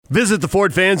Visit the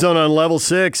Ford Fan Zone on Level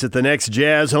 6 at the next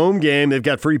Jazz home game. They've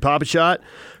got free Pop-A-Shot,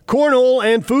 cornhole,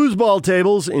 and foosball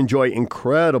tables. Enjoy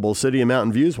incredible city and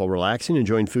mountain views while relaxing,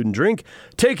 enjoying food and drink,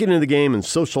 taking in the game, and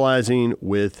socializing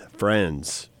with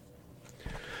friends.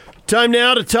 Time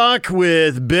now to talk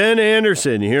with Ben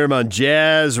Anderson. You hear him on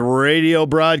Jazz radio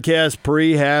broadcast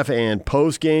pre, half, and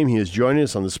post game. He is joining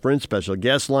us on the Sprint special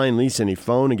guest line. Lease any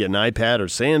phone and get an iPad or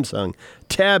Samsung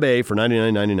Tab A for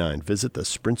 $99.99. Visit the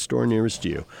Sprint store nearest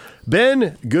you.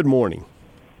 Ben, good morning.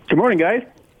 Good morning, guys.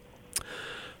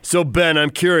 So, Ben,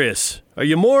 I'm curious. Are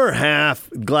you more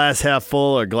glass half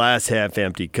full or glass half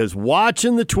empty? Because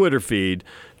watching the Twitter feed,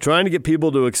 trying to get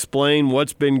people to explain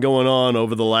what's been going on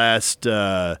over the last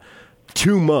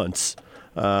 2 months.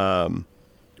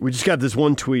 We just got this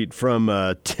one tweet from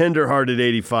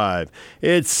Tenderhearted85.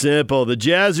 It's simple. The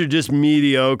Jazz are just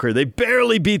mediocre. They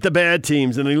barely beat the bad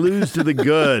teams, and they lose to the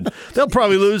good. They'll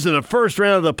probably lose in the first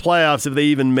round of the playoffs if they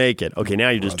even make it. Okay, now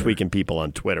you're just tweaking people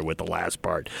on Twitter with the last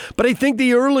part. But I think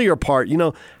the earlier part,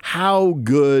 how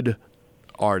good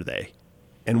are they?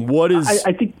 And what is –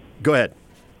 I think. Go ahead.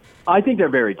 I think they're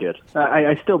very good.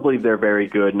 I still believe they're very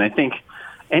good, and I think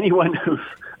anyone who's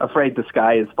afraid the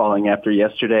sky is falling after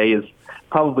yesterday is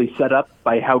probably set up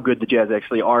by how good the Jazz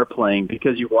actually are playing,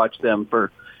 because you watch them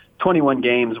for 21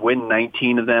 games, win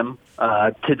 19 of them,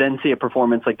 to then see a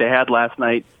performance like they had last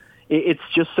night. It's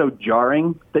just so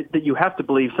jarring that you have to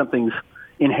believe something's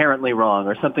inherently wrong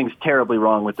or something's terribly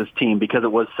wrong with this team, because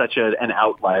it was such an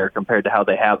outlier compared to how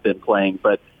they have been playing.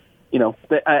 But,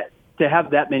 to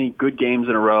have that many good games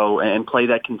in a row and play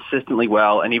that consistently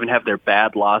well and even have their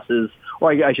bad losses,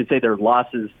 or I should say their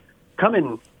losses, come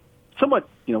in somewhat,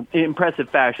 impressive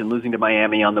fashion, losing to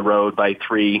Miami on the road by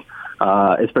 3,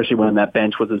 especially when that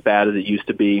bench was as bad as it used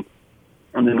to be,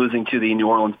 and then losing to the New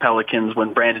Orleans Pelicans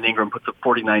when Brandon Ingram puts up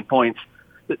 49 points.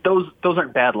 Those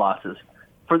aren't bad losses.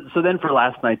 So then for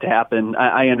last night to happen,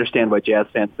 I understand why Jazz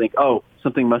fans think, oh,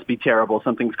 something must be terrible,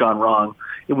 something's gone wrong.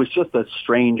 It was just a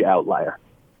strange outlier.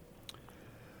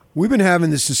 We've been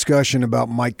having this discussion about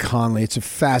Mike Conley. It's a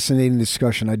fascinating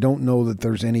discussion. I don't know that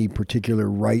there's any particular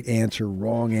right answer,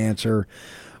 wrong answer,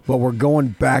 but we're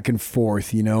going back and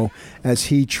forth, as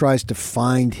he tries to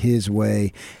find his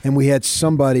way. And we had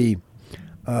somebody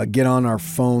get on our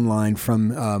phone line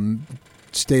from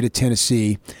state of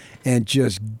Tennessee and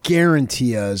just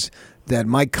guarantee us that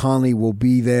Mike Conley will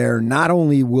be there. Not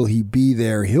only will he be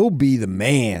there, he'll be the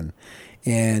man.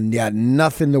 And got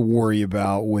nothing to worry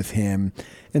about with him.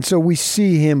 And so we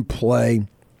see him play,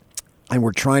 and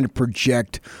we're trying to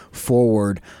project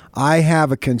forward. I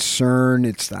have a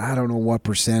concern. I don't know what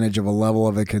percentage of a level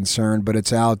of a concern, but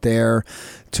it's out there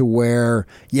to where,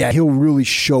 he'll really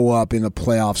show up in the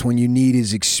playoffs when you need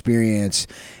his experience.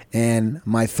 And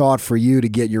my thought for you to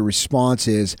get your response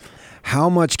is,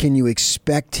 how much can you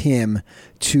expect him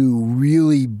to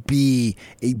really be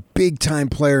a big-time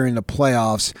player in the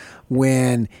playoffs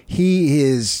when he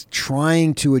is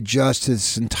trying to adjust to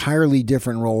this entirely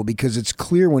different role? Because it's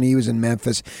clear when he was in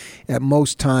Memphis, at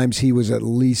most times he was at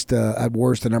least, at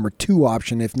worst, the number 2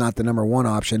 option, if not the number 1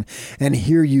 option. And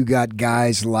here you got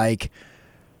guys like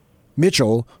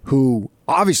Mitchell, who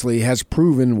obviously has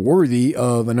proven worthy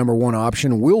of a number 1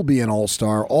 option, will be an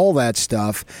all-star, all that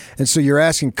stuff. And so you're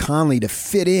asking Conley to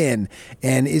fit in,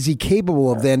 and is he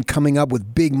capable of then coming up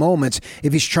with big moments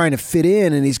if he's trying to fit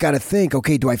in and he's got to think,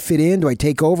 okay, do I fit in? Do I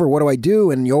take over? What do I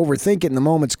do? And you overthink it and the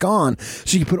moment's gone.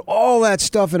 So you put all that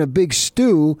stuff in a big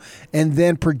stew, and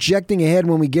then projecting ahead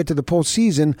when we get to the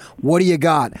postseason, what do you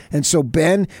got? And so,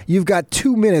 Ben, you've got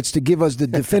 2 minutes to give us the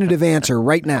definitive answer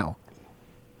right now.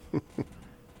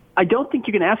 I don't think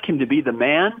you can ask him to be the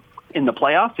man in the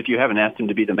playoffs if you haven't asked him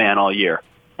to be the man all year.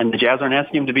 And the Jazz aren't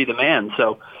asking him to be the man.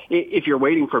 So if you're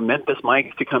waiting for Memphis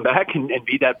Mike to come back and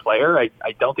be that player, I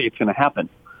don't think it's going to happen,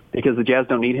 because the Jazz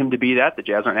don't need him to be that. The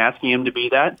Jazz aren't asking him to be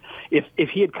that. If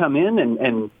he had come in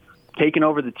and taken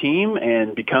over the team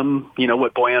and become,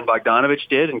 what Bojan Bogdanovic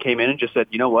did, and came in and just said,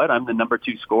 you know what, I'm the number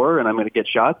 2 scorer, and I'm going to get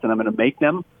shots, and I'm going to make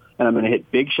them, and I'm going to hit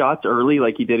big shots early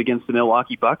like he did against the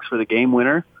Milwaukee Bucks for the game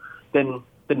winner, then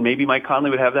maybe Mike Conley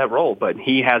would have that role. But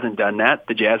he hasn't done that.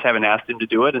 The Jazz haven't asked him to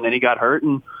do it, and then he got hurt,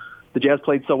 and the Jazz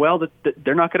played so well that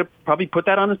they're not going to probably put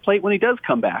that on his plate when he does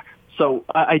come back. So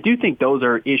I do think those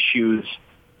are issues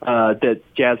that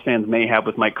Jazz fans may have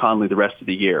with Mike Conley the rest of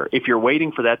the year. If you're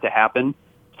waiting for that to happen,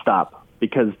 stop,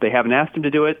 because they haven't asked him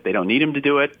to do it. They don't need him to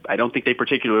do it. I don't think they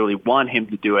particularly want him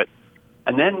to do it.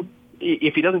 And then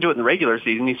if he doesn't do it in the regular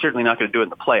season, he's certainly not going to do it in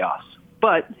the playoffs.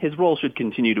 But his role should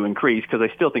continue to increase, because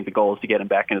I still think the goal is to get him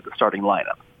back into the starting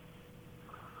lineup.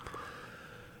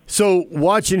 So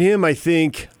watching him, I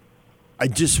think I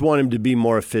just want him to be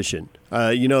more efficient.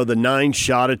 The 9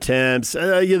 shot attempts,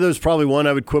 there's probably one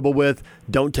I would quibble with.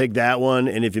 Don't take that one.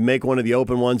 And if you make one of the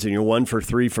open ones and you're 1 for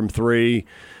 3 from 3,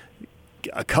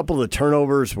 a couple of the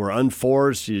turnovers were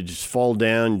unforced. You just fall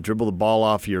down, dribble the ball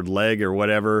off your leg or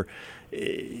whatever.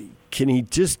 Can he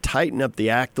just tighten up the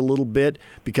act a little bit?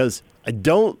 Because I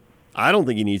don't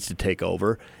think he needs to take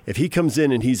over. If he comes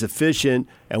in and he's efficient,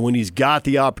 and when he's got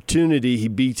the opportunity, he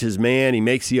beats his man, he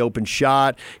makes the open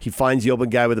shot, he finds the open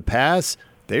guy with a pass,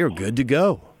 they are good to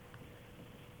go.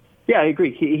 Yeah, I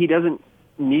agree. He doesn't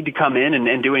need to come in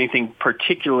and do anything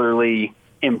particularly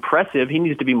impressive. He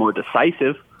needs to be more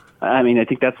decisive. I mean, I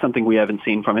think that's something we haven't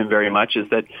seen from him very much, is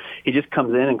that he just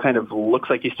comes in and kind of looks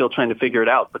like he's still trying to figure it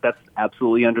out. But that's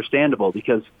absolutely understandable,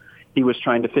 because he was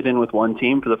trying to fit in with one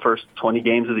team for the first 20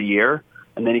 games of the year,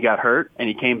 and then he got hurt, and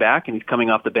he came back, and he's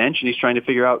coming off the bench, and he's trying to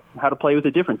figure out how to play with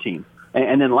a different team.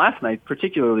 And then last night,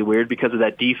 particularly weird because of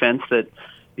that defense that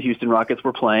the Houston Rockets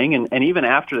were playing. And even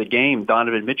after the game,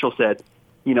 Donovan Mitchell said,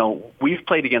 we've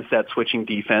played against that switching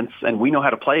defense, and we know how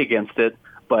to play against it,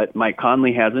 but Mike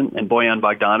Conley hasn't, and Bojan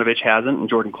Bogdanovic hasn't, and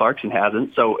Jordan Clarkson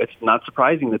hasn't. So it's not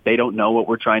surprising that they don't know what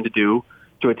we're trying to do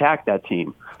to attack that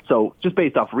team. So just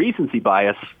based off recency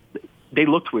bias, they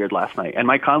looked weird last night. And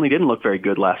Mike Conley didn't look very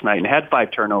good last night and had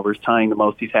 5 turnovers, tying the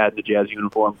most he's had in the Jazz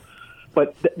uniform.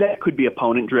 But that could be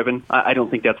opponent-driven. I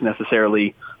don't think that's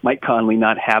necessarily Mike Conley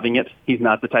not having it. He's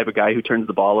not the type of guy who turns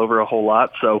the ball over a whole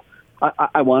lot. So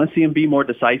I want to see him be more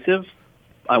decisive.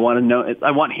 I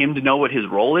want him to know what his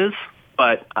role is.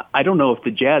 But I don't know if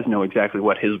the Jazz know exactly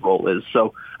what his role is.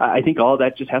 So I think all of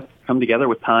that just has to come together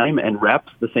with time and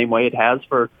reps, the same way it has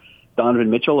for Donovan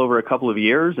Mitchell over a couple of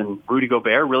years. And Rudy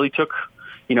Gobert really took,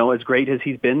 as great as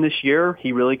he's been this year,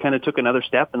 he really kind of took another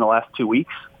step in the last 2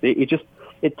 weeks.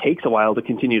 It takes a while to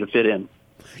continue to fit in.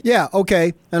 Yeah,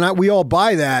 okay, and we all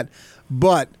buy that,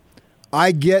 but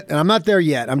I get, and I'm not there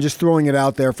yet, I'm just throwing it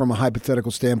out there from a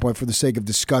hypothetical standpoint for the sake of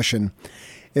discussion.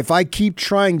 If I keep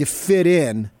trying to fit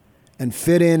in, if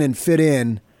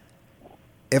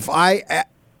I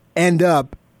end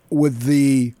up with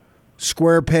the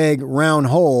square peg, round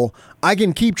hole, I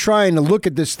can keep trying to look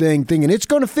at this thing thinking it's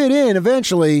going to fit in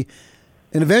eventually,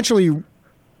 and eventually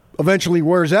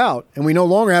wears out, and we no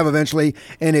longer have eventually,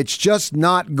 and it's just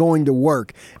not going to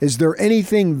work. Is there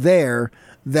anything there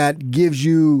that gives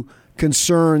you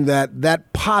concern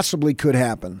that possibly could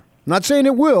happen? I'm not saying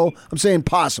it will. I'm saying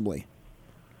possibly.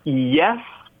 Yes,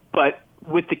 but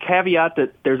with the caveat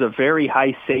that there's a very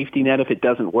high safety net if it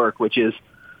doesn't work, which is,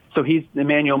 so he's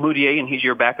Emmanuel Mudiay, and he's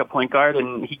your backup point guard,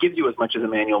 and he gives you as much as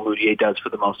Emmanuel Mudiay does for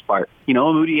the most part.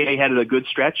 Mudiay had a good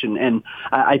stretch, and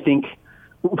I think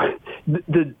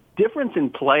the difference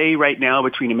in play right now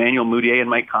between Emmanuel Mudiay and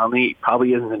Mike Conley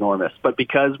probably isn't enormous, but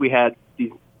because we had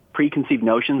these preconceived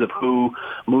notions of who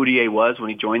Mudiay was when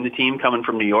he joined the team coming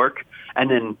from New York, and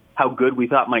then how good we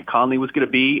thought Mike Conley was going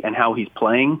to be and how he's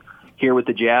playing here with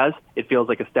the Jazz, it feels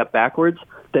like a step backwards,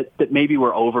 that maybe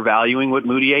we're overvaluing what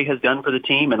Mudiay has done for the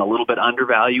team and a little bit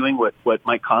undervaluing what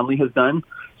Mike Conley has done.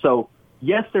 So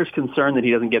yes, there's concern that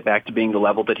he doesn't get back to being the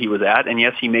level that he was at, and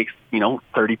yes, he makes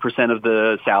 30% of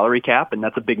the salary cap, and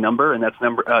that's a big number, and that's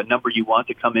number you want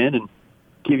to come in and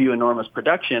give you enormous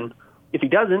production. If he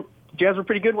doesn't, the Jazz were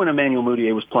pretty good when Emmanuel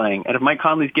Mudiay was playing, and if Mike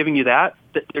Conley's giving you that,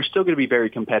 they're still going to be very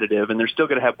competitive, and they're still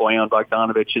going to have Bojan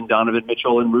Bogdanovic and Donovan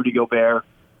Mitchell and Rudy Gobert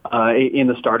in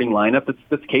the starting lineup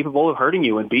that's capable of hurting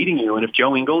you and beating you. And if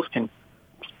Joe Ingles can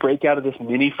break out of this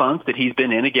mini funk that he's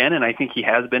been in again, and I think he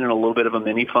has been in a little bit of a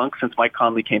mini funk since Mike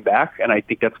Conley came back, and I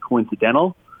think that's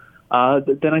coincidental,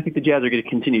 then I think the Jazz are going to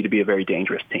continue to be a very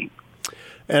dangerous team.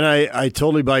 And I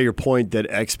totally buy your point that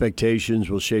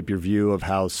expectations will shape your view of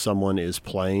how someone is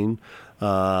playing.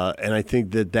 And I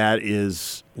think that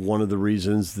is one of the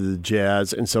reasons the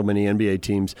Jazz and so many NBA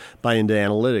teams buy into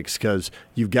analytics, because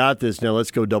you've got this. Now let's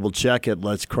go double check it.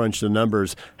 Let's crunch the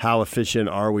numbers. How efficient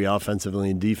are we offensively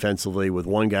and defensively with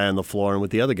one guy on the floor and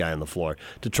with the other guy on the floor,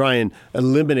 to try and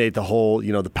eliminate the whole,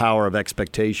 the power of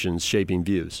expectations shaping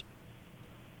views.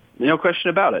 No question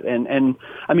about it. And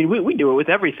I mean, we do it with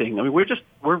everything. I mean,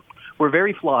 we're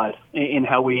very flawed in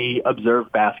how we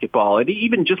observe basketball. And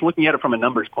even just looking at it from a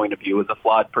numbers point of view is a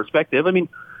flawed perspective. I mean,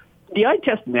 the eye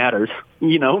test matters.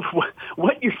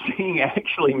 What you're seeing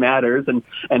actually matters,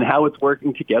 and how it's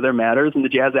working together matters. And the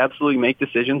Jazz absolutely make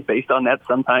decisions based on that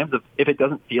sometimes. If it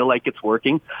doesn't feel like it's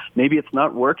working, maybe it's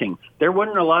not working. There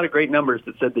weren't a lot of great numbers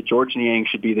that said that George Niang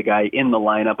should be the guy in the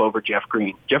lineup over Jeff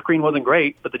Green. Jeff Green wasn't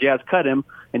great, but the Jazz cut him,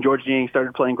 and George Niang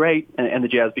started playing great, and the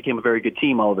Jazz became a very good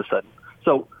team all of a sudden.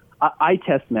 So eye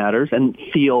test matters, and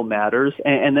feel matters.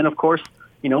 And then, of course,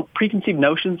 preconceived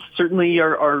notions certainly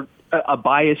are a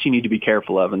bias you need to be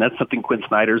careful of, and that's something Quinn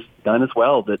Snyder's done as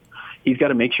well, that he's got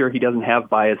to make sure he doesn't have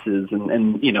biases,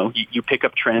 and you pick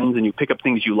up trends and you pick up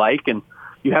things you like, and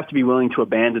you have to be willing to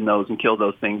abandon those and kill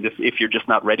those things if you're just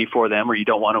not ready for them or you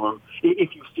don't want to.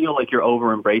 If you feel like you're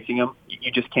over embracing them,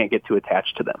 you just can't get too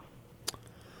attached to them.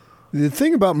 The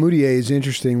thing about Mudiay is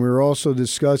interesting. We were also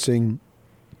discussing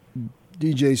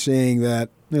DJ saying that,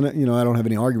 and I don't have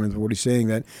any argument with what he's saying,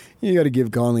 that you got to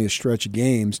give Conley a stretch of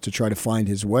games to try to find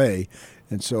his way.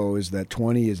 And so is that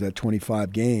 20, is that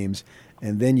 25 games?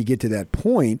 And then you get to that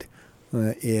point,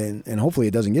 and hopefully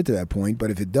it doesn't get to that point,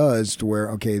 but if it does, to where,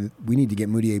 okay, we need to get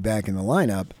Mudiay back in the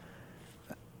lineup,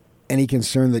 any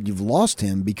concern that you've lost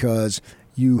him because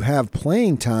you have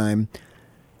playing time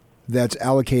that's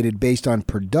allocated based on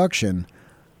production,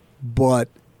 but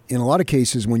in a lot of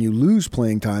cases when you lose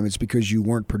playing time, it's because you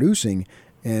weren't producing,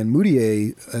 and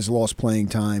Mudiay has lost playing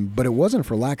time, but it wasn't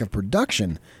for lack of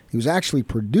production. He was actually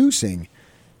producing,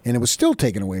 and it was still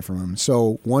taken away from him.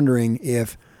 So wondering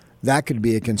if that could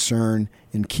be a concern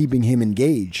in keeping him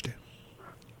engaged.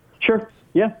 Sure.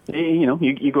 Yeah.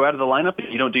 You go out of the lineup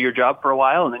and you don't do your job for a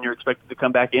while, and then you're expected to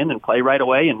come back in and play right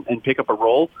away and pick up a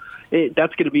role.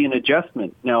 That's going to be an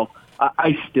adjustment. Now,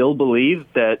 I still believe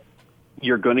that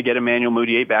you're going to get Emmanuel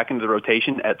Mudiay back into the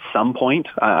rotation at some point.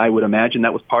 I would imagine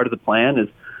that was part of the plan, is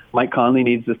Mike Conley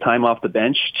needs this time off the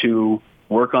bench to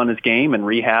work on his game and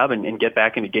rehab and get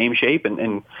back into game shape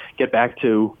and get back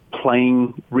to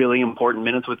playing really important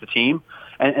minutes with the team.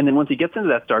 And then once he gets into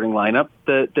that starting lineup,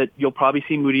 that you'll probably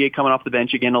see Mudiay coming off the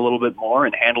bench again a little bit more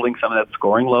and handling some of that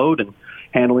scoring load and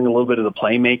handling a little bit of the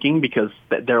playmaking, because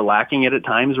they're lacking it at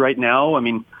times right now. I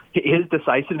mean, his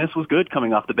decisiveness was good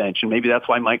coming off the bench, and maybe that's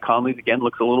why Mike Conley's again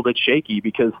looks a little bit shaky,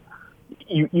 because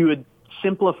you had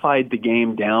simplified the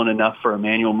game down enough for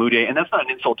Emmanuel Mudiay, and that's not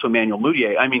an insult to Emmanuel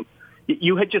Mudiay. I mean,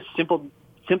 you had just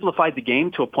simplified the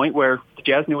game to a point where the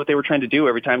Jazz knew what they were trying to do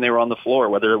every time they were on the floor,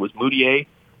 whether it was Mudiay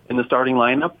in the starting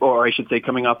lineup, or I should say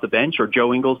coming off the bench, or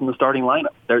Joe Ingles in the starting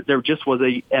lineup. There just was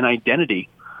an identity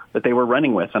that they were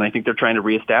running with, and I think they're trying to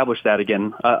reestablish that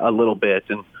again a little bit.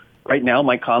 And right now,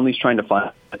 Mike Conley's trying to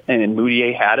find it, and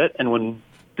Mudiay had it, and when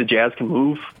the Jazz can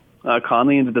move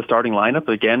Conley into the starting lineup,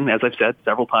 again, as I've said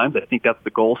several times, I think that's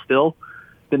the goal still,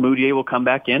 then Mudiay will come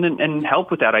back in and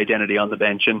help with that identity on the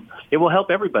bench, and it will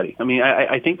help everybody. I mean,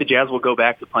 I think the Jazz will go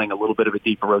back to playing a little bit of a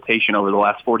deeper rotation over the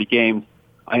last 40 games.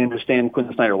 I understand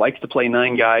Quinn Snyder likes to play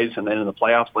 9 guys, and then in the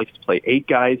playoffs likes to play 8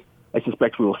 guys. I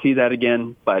suspect we will see that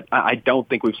again, but I don't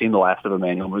think we've seen the last of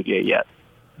Emmanuel Mudiay yet.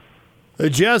 The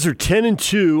Jazz are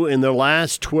 10-2 in their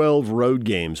last 12 road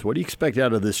games. What do you expect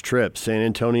out of this trip? San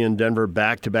Antonio and Denver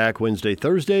back-to-back Wednesday,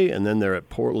 Thursday, and then they're at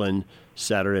Portland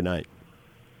Saturday night.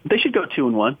 They should go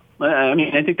 2-1. I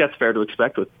mean, I think that's fair to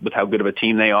expect with how good of a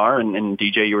team they are. And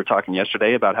DJ, you were talking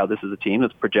yesterday about how this is a team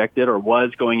that's projected, or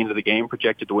was going into the game,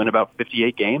 projected to win about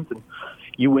 58 games. And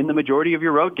you win the majority of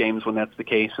your road games when that's the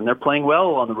case. And they're playing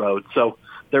well on the road. So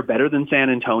they're better than San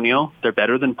Antonio. They're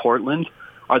better than Portland.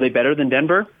 Are they better than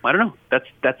Denver? I don't know.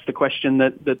 That's the question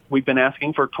that we've been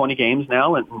asking for 20 games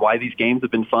now, and why these games have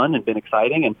been fun and been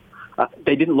exciting. And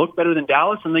they didn't look better than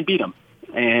Dallas, and they beat them.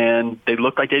 And they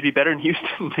looked like they'd be better in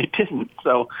Houston. They didn't.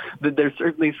 So there's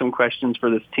certainly some questions for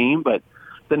this team. But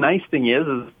the nice thing is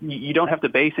you don't have to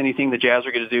base anything the Jazz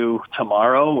are going to do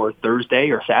tomorrow or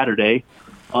Thursday or Saturday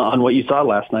on what you saw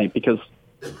last night, because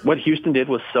what Houston did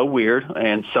was so weird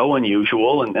and so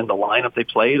unusual, and the lineup they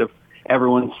played of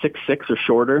everyone 6'6" or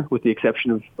shorter, with the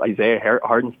exception of Isaiah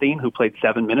Hardenstein, who played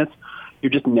 7 minutes. You're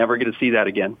just never going to see that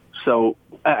again. So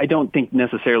I don't think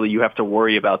necessarily you have to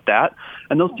worry about that.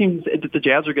 And those teams that the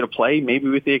Jazz are going to play, maybe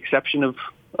with the exception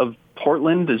of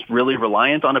Portland, is really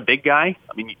reliant on a big guy.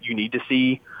 I mean, you need to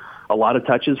see a lot of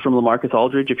touches from LaMarcus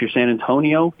Aldridge if you're San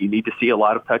Antonio. You need to see a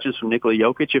lot of touches from Nikola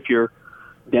Jokic if you're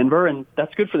Denver, and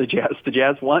that's good for the Jazz. The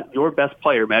Jazz want your best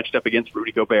player matched up against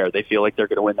Rudy Gobert. They feel like they're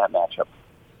going to win that matchup.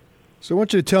 So I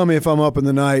want you to tell me if I'm up in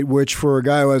the night, which for a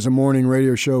guy who has a morning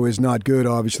radio show is not good,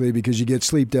 obviously, because you get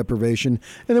sleep deprivation,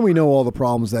 and then we know all the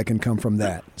problems that can come from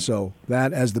that. So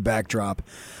that as the backdrop.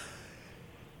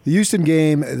 The Houston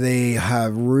game, they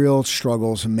have real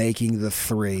struggles making the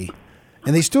three.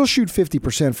 And they still shoot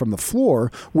 50% from the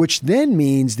floor, which then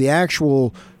means the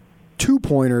actual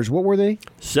two-pointers, what were they?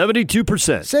 72%.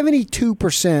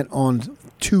 72% on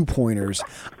two-pointers.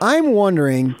 I'm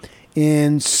wondering,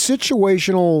 in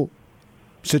situations,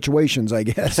 I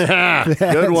guess.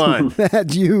 Good one.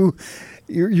 That you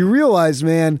realize,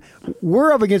 man,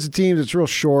 we're up against a team that's real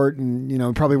short,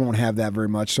 and probably won't have that very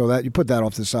much. So that you put that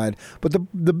off to the side. But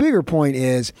the bigger point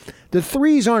is the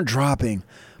threes aren't dropping,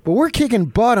 but we're kicking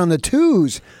butt on the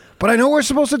twos. But I know we're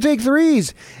supposed to take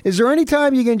threes. Is there any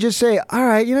time you can just say, all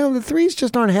right, the threes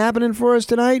just aren't happening for us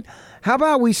tonight? How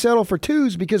about we settle for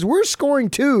twos because we're scoring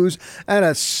twos at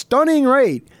a stunning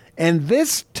rate. And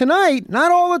this tonight,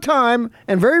 not all the time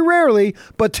and very rarely,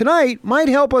 but tonight might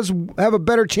help us have a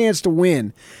better chance to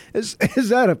win. Is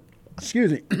that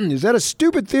a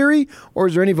stupid theory or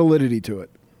is there any validity to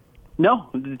it? No,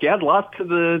 the Jazz lost to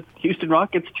the Houston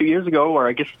Rockets 2 years ago, or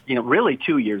I guess, really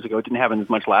 2 years ago. It didn't happen as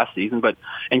much last season,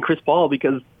 and Chris Paul,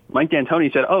 because Mike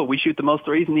D'Antoni said, we shoot the most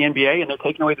threes in the NBA and they're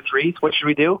taking away the threes. What should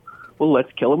we do? Well,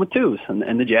 let's kill them with twos.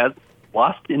 And the Jazz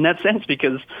lost in that sense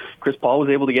because Chris Paul was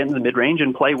able to get into the mid-range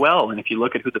and play well. And if you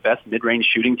look at who the best mid-range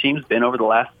shooting team's been over the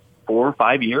last 4 or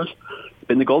 5 years, it's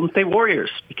been the Golden State Warriors,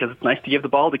 because it's nice to give the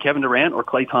ball to Kevin Durant or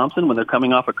Klay Thompson when they're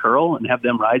coming off a curl and have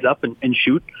them rise up and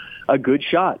shoot a good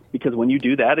shot. Because when you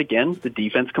do that, again, the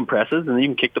defense compresses and then you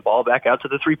can kick the ball back out to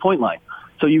the three-point line.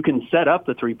 So you can set up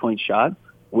the three-point shot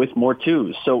with more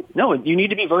twos. So, no, you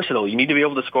need to be versatile. You need to be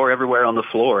able to score everywhere on the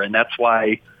floor, and that's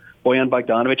why Bojan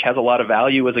Bogdanovic has a lot of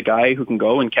value as a guy who can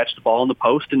go and catch the ball in the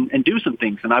post and do some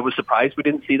things. And I was surprised we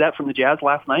didn't see that from the Jazz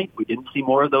last night. We didn't see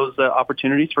more of those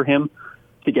opportunities for him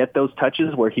to get those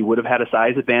touches where he would have had a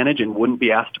size advantage and wouldn't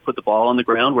be asked to put the ball on the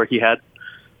ground, where he had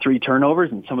 3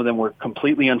 turnovers and some of them were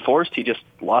completely unforced. He just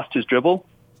lost his dribble.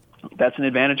 That's an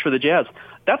advantage for the Jazz.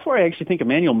 That's where I actually think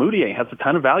Emmanuel Mudiay has a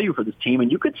ton of value for this team,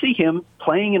 and you could see him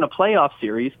playing in a playoff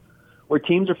series where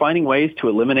teams are finding ways to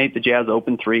eliminate the Jazz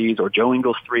open threes or Joe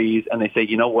Ingles threes, and they say,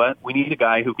 you know what, we need a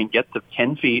guy who can get to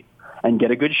 10 feet and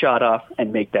get a good shot off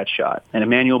and make that shot. And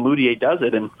Emmanuel Mudiay does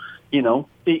it, and,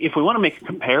 if we want to make a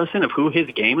comparison of who his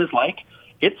game is like,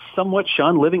 it's somewhat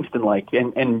Sean Livingston-like,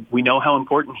 and we know how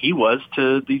important he was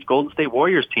to these Golden State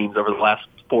Warriors teams over the last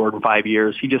 4 and 5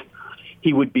 years.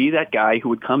 He would be that guy who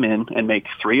would come in and make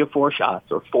 3 of 4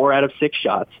 shots or 4 out of 6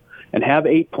 shots and have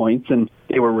 8 points, and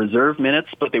they were reserve minutes,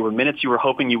 but they were minutes you were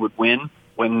hoping you would win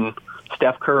when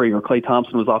Steph Curry or Klay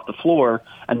Thompson was off the floor,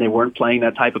 and they weren't playing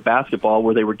that type of basketball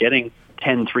where they were getting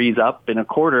 10 threes up in a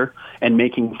quarter and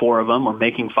making 4 of them or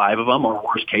making 5 of them, or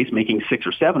worst case, making 6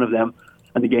 or 7 of them,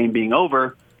 and the game being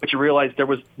over. But you realize there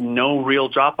was no real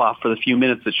drop-off for the few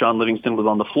minutes that Sean Livingston was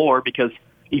on the floor because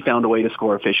he found a way to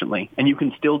score efficiently. And you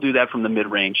can still do that from the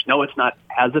mid-range. No, it's not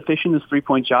as efficient as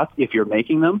three-point shots if you're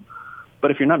making them.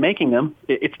 But if you're not making them,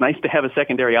 it's nice to have a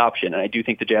secondary option. And I do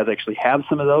think the Jazz actually have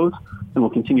some of those and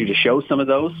will continue to show some of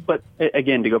those. But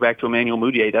again, to go back to Emmanuel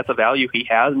Mudiay, that's a value he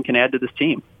has and can add to this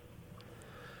team.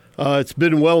 It's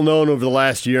been well known over the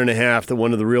last year and a half that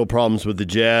one of the real problems with the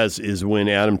Jazz is when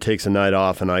Adam takes a night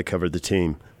off and I cover the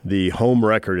team. The home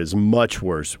record is much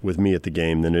worse with me at the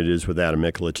game than it is with Adam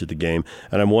Mikulich at the game.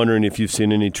 And I'm wondering if you've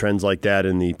seen any trends like that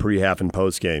in the pre-half and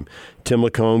post-game. Tim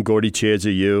Lacombe, Gordy Chiesa,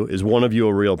 is one of you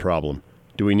a real problem?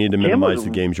 Do we need to minimize the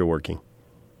games you're working?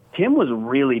 Tim was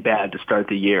really bad to start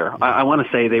the year. I want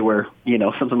to say they were,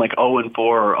 something like 0-4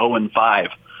 or 0-5.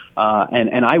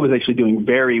 And I was actually doing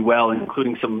very well,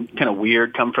 including some kind of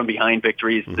weird come-from-behind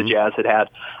victories the Jazz had.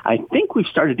 I think we've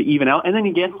started to even out. And then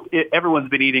again, everyone's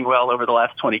been eating well over the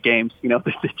last 20 games.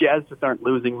 The Jazz just aren't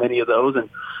losing many of those. And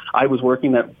I was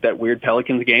working that weird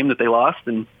Pelicans game that they lost.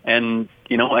 And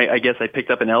I guess I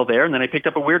picked up an L there, and then I picked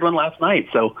up a weird one last night.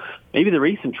 So maybe the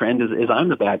recent trend is I'm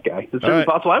the bad guy. It's certainly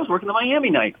possible. I was working the Miami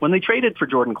night when they traded for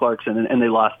Jordan Clarkson, and they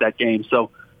lost that game. So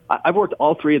I've worked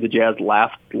all 3 of the Jazz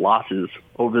last losses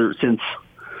over since,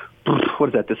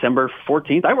 December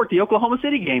 14th. I worked the Oklahoma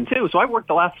City game, too. So I worked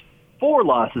the last 4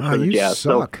 losses for the Jazz.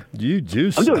 Suck. So you do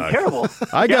suck. I'm doing terrible.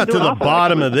 I got to the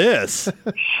bottom of this.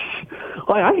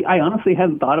 Well, I honestly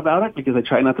hadn't thought about it because I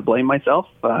try not to blame myself.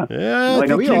 I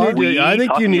think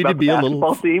you need to be a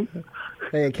little... Team.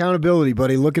 Hey, accountability,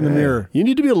 buddy. Look in the mirror. You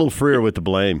need to be a little freer with the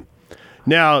blame.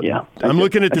 Now, I'm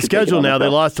looking at the schedule now. They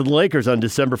lost to the Lakers on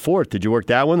December 4th. Did you work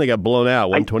that one? They got blown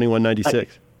out, 121-96.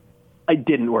 I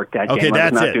didn't work that game. Okay,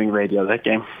 that's I was not it. doing radio that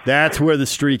game. That's where the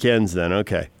streak ends then.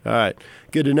 Okay. All right.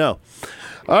 Good to know.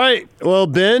 All right. Well,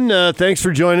 Ben, thanks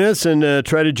for joining us, and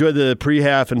try to enjoy the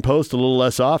pre-half and post a little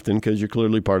less often because you're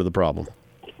clearly part of the problem.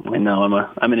 I know.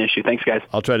 I'm an issue. Thanks, guys.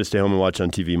 I'll try to stay home and watch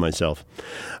on TV myself.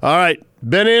 All right.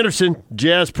 Ben Anderson,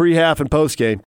 Jazz pre-half and post-game.